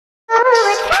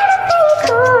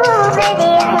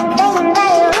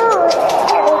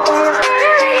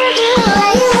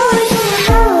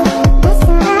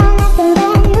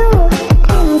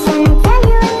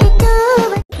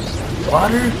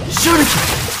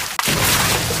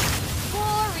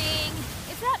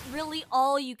really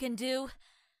all you can do?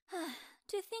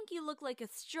 To think you look like a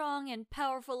strong and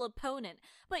powerful opponent,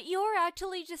 but you're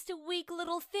actually just a weak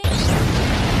little thing.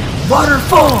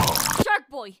 Waterfall! Shark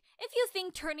Boy, if you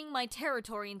think turning my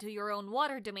territory into your own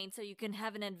water domain so you can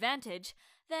have an advantage,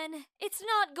 then it's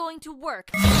not going to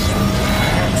work.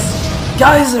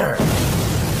 Geyser!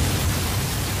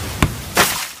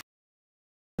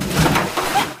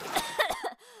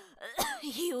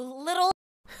 You little...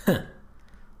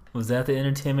 Was that the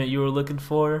entertainment you were looking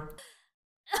for?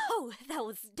 Oh, that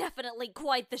was definitely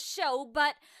quite the show,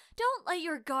 but don't let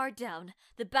your guard down.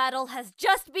 The battle has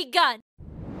just begun!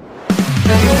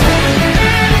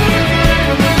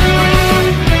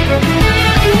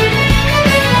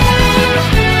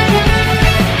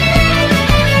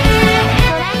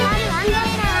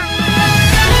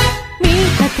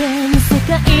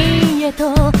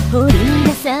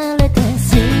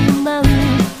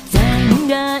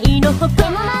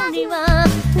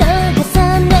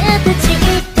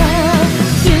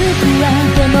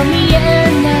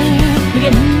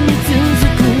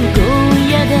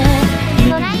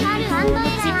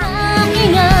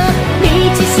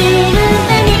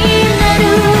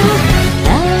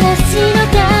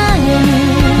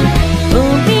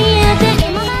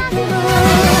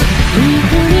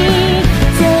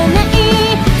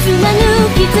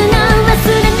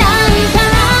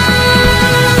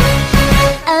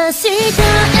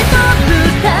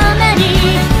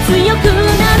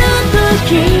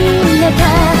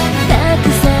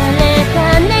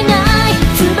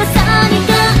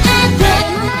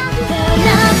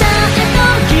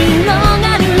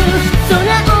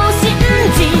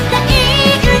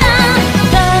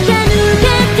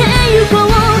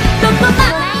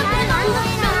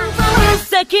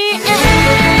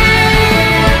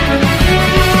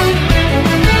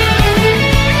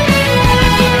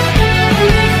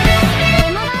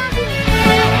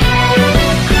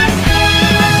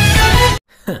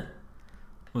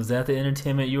 Was that the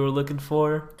entertainment you were looking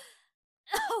for?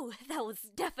 Oh, that was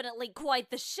definitely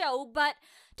quite the show, but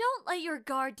don't let your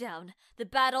guard down. The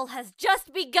battle has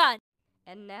just begun!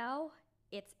 And now,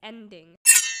 it's ending.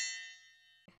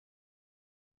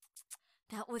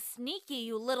 That was sneaky,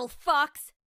 you little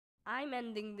fox! I'm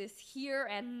ending this here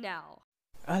and now.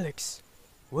 Alex,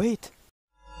 wait!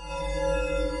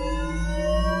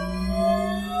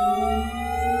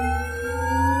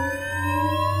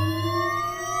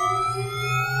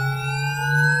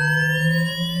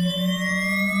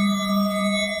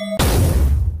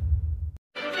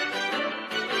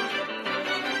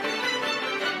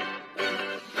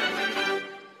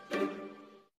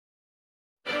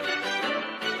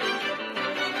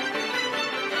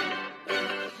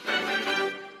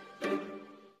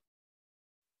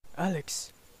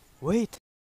 Alex, wait!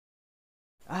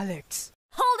 Alex!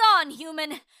 Hold on,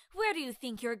 human! Where do you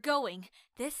think you're going?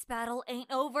 This battle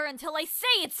ain't over until I say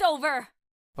it's over!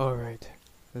 Alright,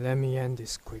 let me end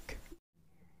this quick.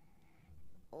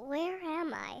 Where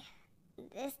am I?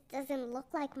 This doesn't look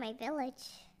like my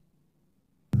village.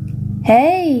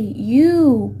 Hey,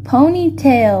 you,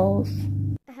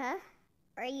 ponytails. Huh?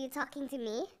 Are you talking to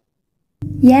me?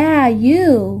 Yeah,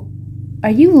 you.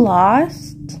 Are you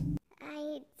lost?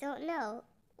 I don't know.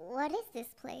 What is this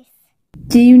place?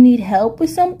 Do you need help with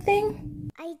something?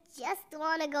 I just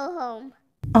want to go home.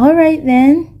 Alright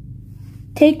then.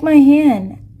 Take my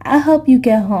hand. I'll help you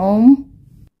get home.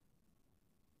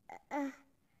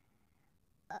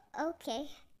 Okay.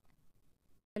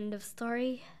 End of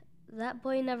story. That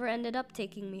boy never ended up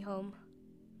taking me home.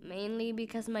 Mainly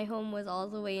because my home was all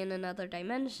the way in another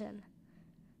dimension.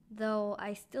 Though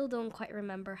I still don't quite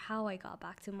remember how I got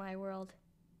back to my world.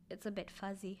 It's a bit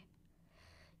fuzzy.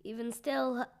 Even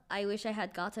still, I wish I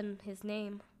had gotten his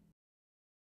name.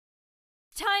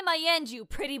 Time I end you,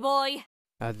 pretty boy!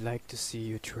 I'd like to see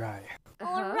you try.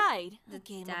 Alright, the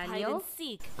game of hide and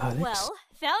seek. Alex? Well,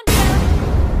 found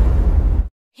you!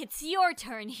 It's your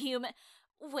turn, human.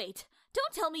 Wait,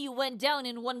 don't tell me you went down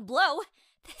in one blow.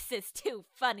 This is too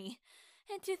funny.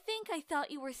 And to think I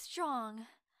thought you were strong.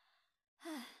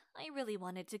 I really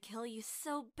wanted to kill you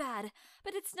so bad,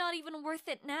 but it's not even worth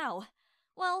it now.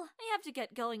 Well, I have to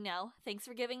get going now. Thanks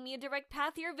for giving me a direct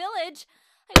path to your village.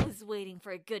 I was waiting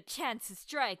for a good chance to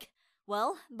strike.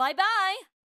 Well, bye-bye!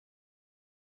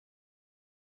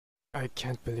 I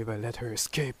can't believe I let her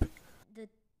escape.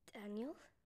 Daniel?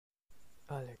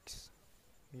 Alex,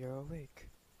 you're awake.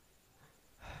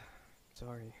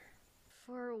 Sorry.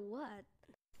 For what?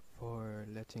 For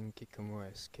letting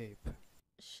Kikimora escape.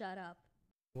 Shut up.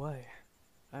 Why?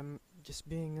 I'm just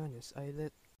being honest.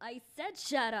 I said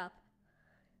shut up!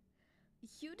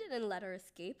 You didn't let her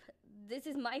escape. This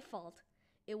is my fault.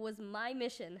 It was my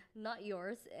mission, not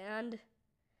yours, and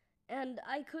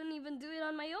I couldn't even do it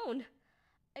on my own.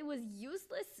 I was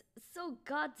useless, so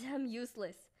goddamn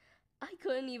useless. I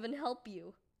couldn't even help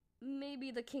you.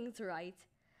 Maybe the king's right.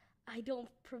 I don't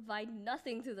provide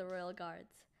nothing to the royal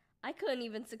guards. I couldn't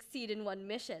even succeed in one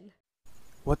mission.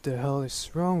 What the hell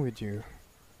is wrong with you?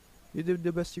 You did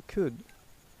the best you could.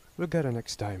 We'll get her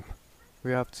next time.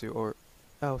 We have to, or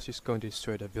else she's going to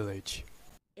destroy the village.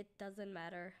 It doesn't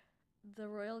matter. The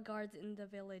royal guards in the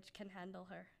village can handle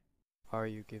her. Are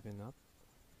you giving up?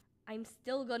 I'm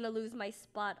still gonna lose my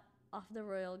spot off the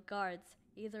royal guards.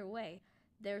 Either way,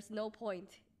 there's no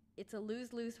point. It's a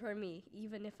lose-lose for me,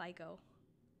 even if I go.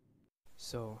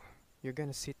 So, you're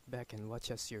gonna sit back and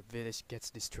watch as your village gets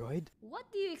destroyed?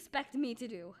 What do you expect me to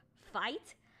do?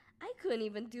 Fight? I couldn't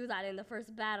even do that in the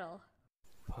first battle.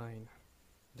 Fine.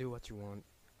 Do what you want.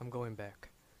 I'm going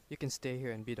back. You can stay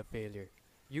here and be the failure.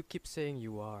 You keep saying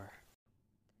you are.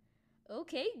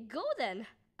 Okay, go then.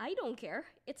 I don't care.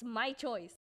 It's my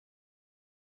choice.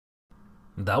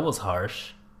 That was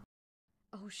harsh.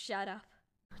 Oh, shut up.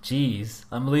 Jeez,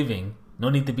 I'm leaving. No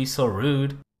need to be so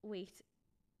rude. Wait,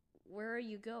 where are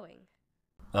you going?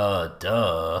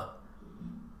 Duh.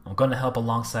 I'm gonna help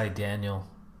alongside Daniel.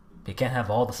 He can't have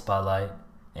all the spotlight.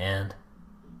 And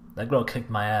that girl kicked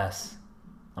my ass.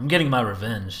 I'm getting my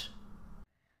revenge.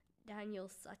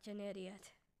 Daniel's such an idiot.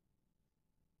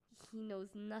 He knows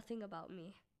nothing about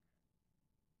me.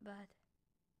 But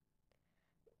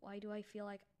why do I feel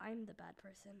like I'm the bad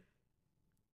person?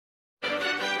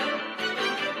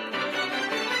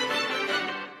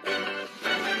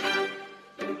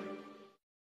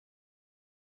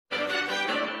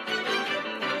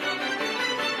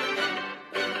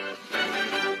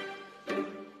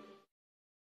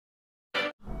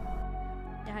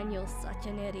 Daniel's such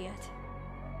an idiot.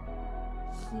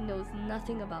 He knows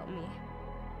nothing about me.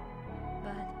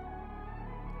 But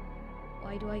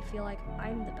why do I feel like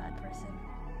I'm the bad person?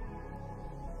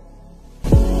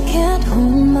 Can't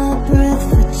hold my breath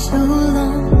for too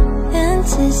long.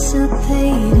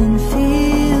 Anticipating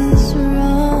feels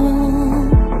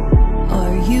wrong.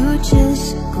 Are you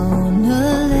just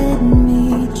gonna let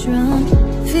me drown?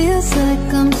 Feels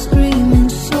like I'm screaming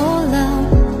so loud,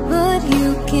 but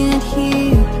you can't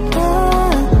hear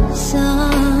the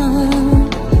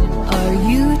sound. Are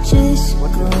you just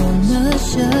gonna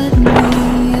shut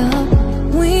me up?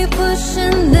 We push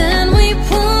and then we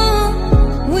pull.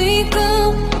 We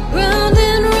go round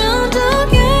and round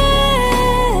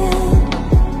again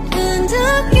and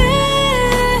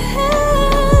again.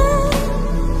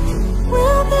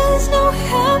 Well, there's no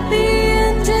happy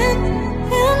ending,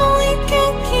 and we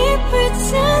can keep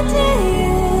pretending.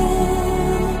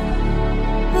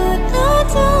 But I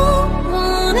don't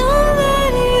wanna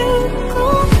let you go.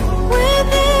 Where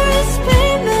there is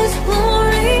pain, there's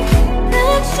glory.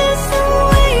 That's just the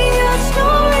way your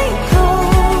story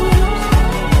goes.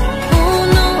 Oh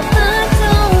no, I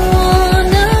don't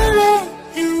wanna let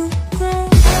you go.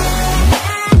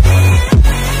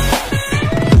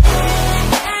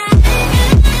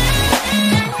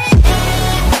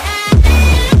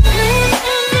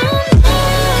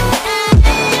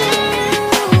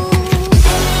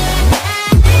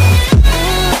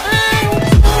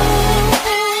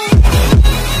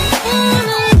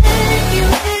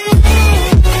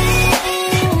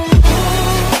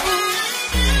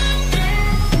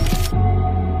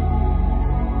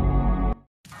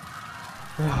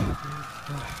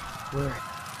 Where?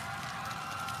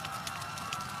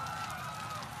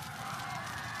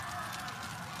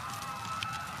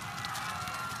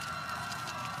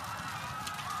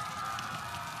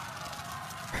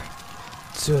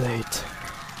 Too late.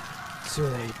 Too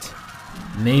late.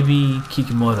 Maybe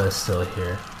Kikimora is still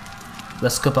here.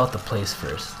 Let's scope out the place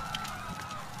first.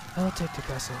 I'll take the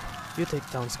castle. You take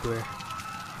town square.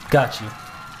 Got you.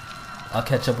 I'll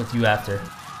catch up with you after.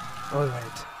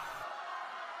 Alright.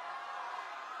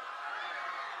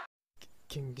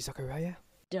 King Zachariah?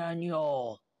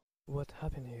 Daniel! What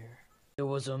happened here? There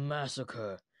was a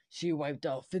massacre. She wiped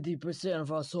out 50%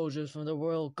 of our soldiers from the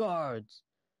royal guards.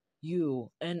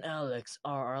 You and Alex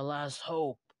are our last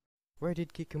hope. Where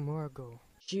did Kikimora go?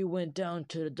 She went down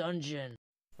to the dungeon.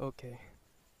 Okay.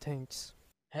 Thanks.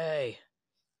 Hey,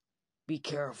 be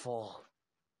careful.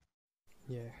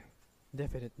 Yeah,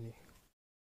 definitely.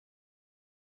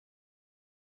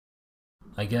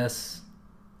 I guess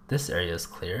this area is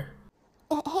clear.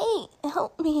 Hey,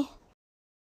 help me.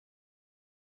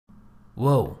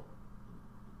 Whoa.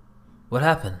 What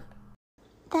happened?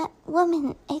 That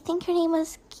woman, I think her name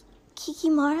was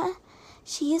Kikimora.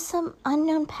 She used some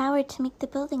unknown power to make the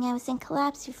building I was in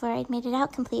collapse before I'd made it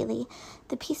out completely.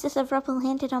 The pieces of rubble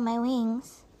landed on my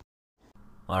wings.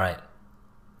 Alright.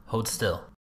 Hold still.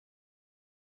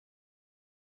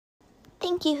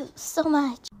 Thank you so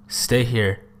much. Stay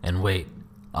here and wait.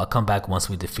 I'll come back once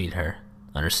we defeat her.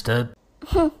 Understood?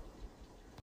 So,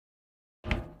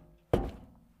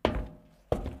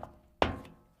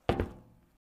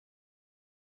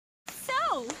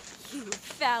 you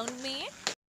found me?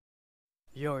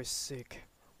 You're sick.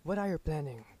 What are you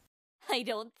planning? I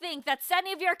don't think that's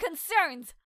any of your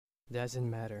concerns. Doesn't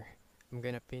matter. I'm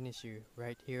gonna finish you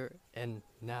right here and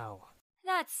now.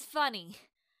 That's funny.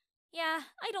 Yeah,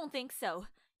 I don't think so.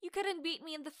 You couldn't beat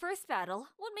me in the first battle.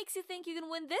 What makes you think you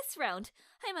can win this round?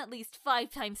 I'm at least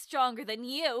 5 times stronger than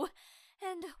you.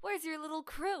 And where's your little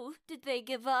crew? Did they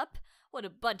give up? What a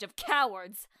bunch of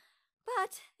cowards.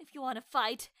 But if you want to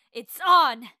fight, it's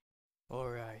on!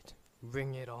 Alright,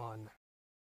 bring it on.